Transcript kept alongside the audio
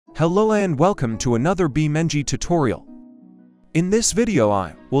Hello and welcome to another beamng tutorial. In this video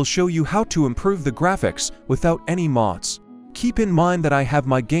I will show you how to improve the graphics without any mods. Keep in mind that I have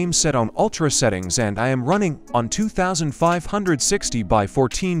my game set on ultra settings and I am running on 2560 by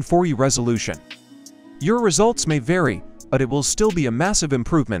 1440 resolution. Your results may vary, but it will still be a massive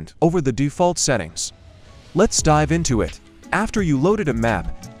improvement over the default settings. Let's dive into it. After you loaded a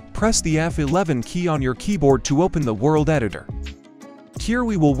map, press the F11 key on your keyboard to open the world editor. Here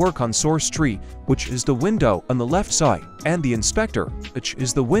we will work on source tree, which is the window on the left side, and the inspector, which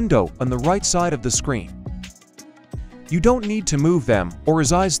is the window on the right side of the screen. You don't need to move them or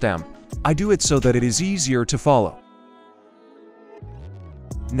resize them. I do it so that it is easier to follow.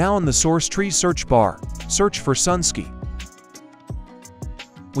 Now on the source tree search bar, search for SunSky.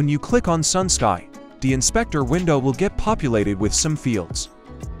 When you click on SunSky, the inspector window will get populated with some fields.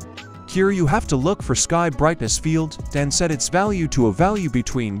 Here you have to look for sky brightness field and set its value to a value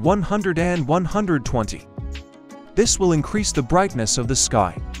between 100 and 120. This will increase the brightness of the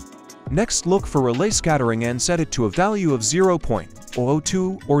sky. Next, look for relay scattering and set it to a value of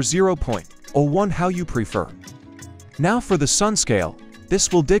 0.002 or 0.01, how you prefer. Now for the sun scale,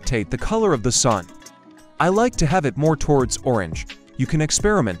 this will dictate the color of the sun. I like to have it more towards orange. You can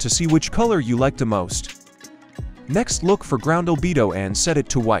experiment to see which color you like the most. Next, look for ground albedo and set it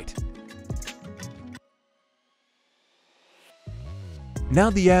to white. Now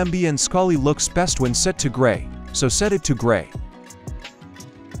the ambient sky looks best when set to gray, so set it to gray.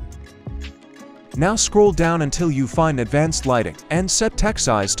 Now scroll down until you find advanced lighting and set text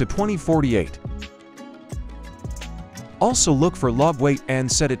size to 2048. Also look for log weight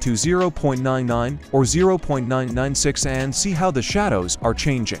and set it to 0.99 or 0.996 and see how the shadows are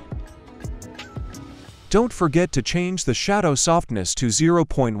changing. Don't forget to change the shadow softness to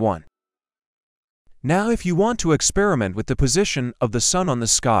 0.1. Now if you want to experiment with the position of the sun on the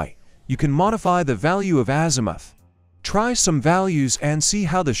sky, you can modify the value of azimuth. Try some values and see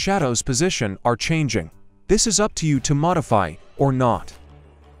how the shadow's position are changing. This is up to you to modify or not.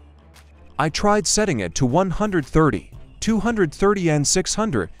 I tried setting it to 130, 230 and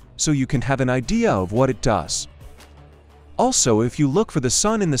 600 so you can have an idea of what it does. Also, if you look for the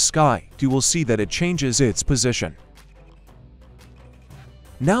sun in the sky, you will see that it changes its position.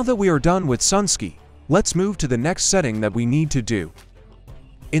 Now that we are done with SunSky, let's move to the next setting that we need to do.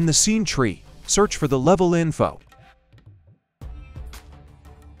 In the scene tree, search for the level info.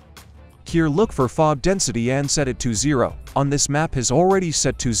 Here look for fog density and set it to 0. On this map is already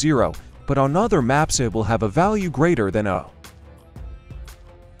set to 0, but on other maps it will have a value greater than 0.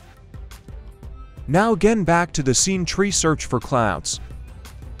 Now again back to the scene tree, search for clouds.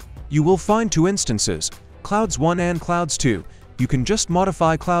 You will find two instances, clouds 1 and clouds 2. You can just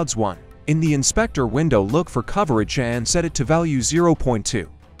modify clouds 1. In the inspector window, look for coverage and set it to value 0.2.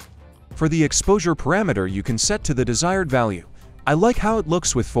 For the exposure parameter, you can set to the desired value. I like how it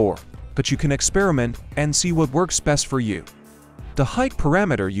looks with 4, but you can experiment and see what works best for you. The height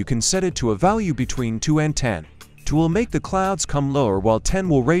parameter, you can set it to a value between 2 and 10. 2 will make the clouds come lower while 10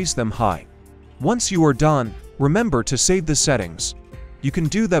 will raise them high. Once you are done, remember to save the settings. You can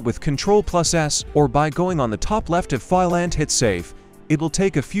do that with Ctrl+S or by going on the top left of file and hit save. It will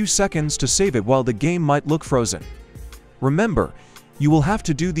take a few seconds to save it while the game might look frozen. Remember, you will have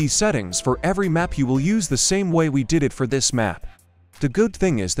to do these settings for every map. You will use the same way we did it for this map. The good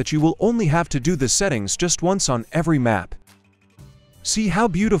thing is that you will only have to do the settings just once on every map. See how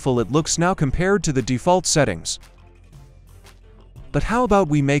beautiful it looks now compared to the default settings. But how about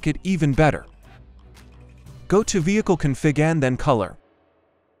we make it even better? Go to Vehicle Config and then Color.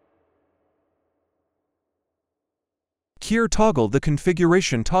 Here toggle the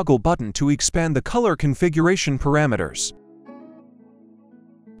configuration toggle button to expand the color configuration parameters.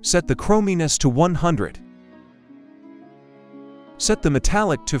 Set the chrominess to 100. Set the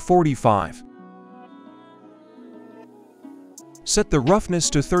metallic to 45. Set the roughness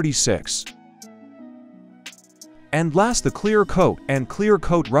to 36. And last, the clear coat and clear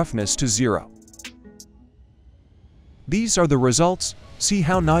coat roughness to 0. These are the results. See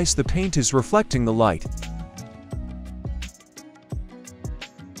how nice the paint is reflecting the light.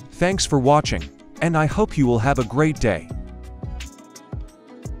 Thanks for watching, and I hope you will have a great day.